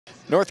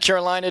North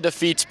Carolina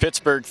defeats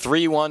Pittsburgh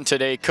 3-1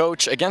 today.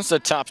 Coach, against a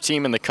top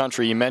team in the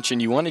country, you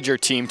mentioned you wanted your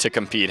team to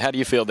compete. How do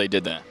you feel they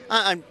did that?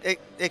 I'm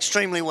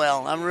extremely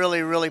well. I'm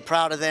really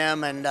proud of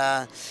them, and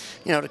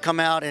to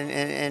come out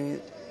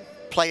and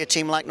play a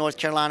team like North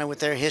Carolina with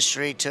their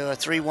history to a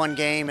 3-1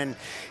 game. And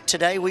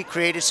today we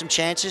created some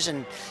chances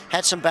and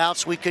had some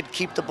bouts we could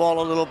keep the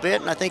ball a little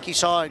bit. And I think you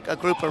saw a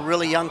group of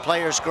really young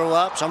players grow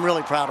up. So I'm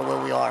really proud of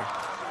where we are.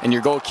 And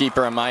your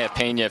goalkeeper, Amaya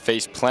Pena,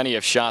 faced plenty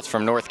of shots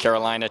from North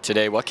Carolina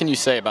today. What can you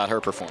say about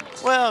her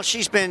performance? Well,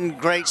 she's been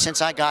great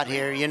since I got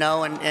here,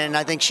 and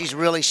I think she's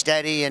really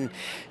steady and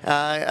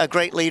a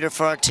great leader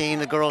for our team.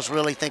 The girls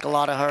really think a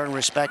lot of her and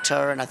respect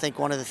her, and I think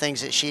one of the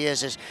things that she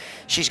is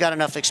she's got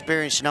enough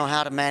experience to know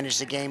how to manage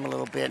the game a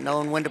little bit,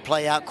 knowing when to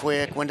play out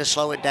quick, when to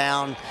slow it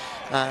down,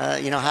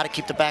 how to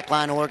keep the back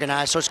line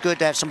organized. So it's good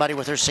to have somebody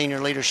with her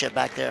senior leadership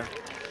back there.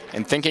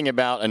 And thinking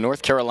about a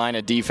North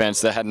Carolina defense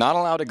that had not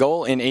allowed a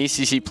goal in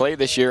ACC play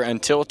this year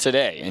until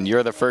today, and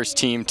you're the first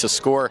team to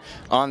score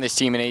on this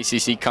team in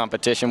ACC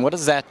competition, what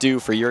does that do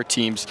for your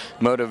team's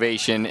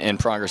motivation and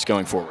progress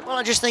going forward? Well,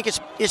 I just think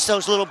it's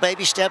those little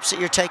baby steps that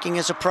you're taking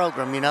as a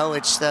program.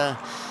 It's the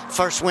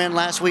first win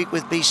last week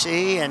with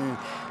BC, and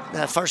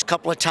the first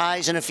couple of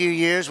ties in a few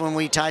years when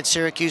we tied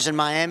Syracuse and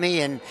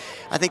Miami, and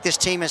I think this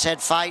team has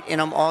had fight in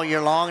them all year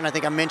long, and I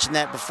think I mentioned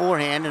that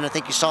beforehand, and I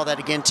think you saw that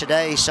again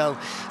today. So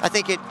I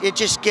think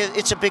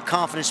it's a big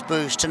confidence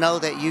boost to know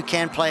that you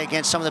can play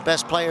against some of the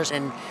best players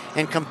and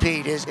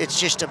compete. It's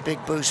just a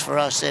big boost for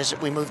us as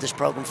we move this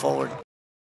program forward.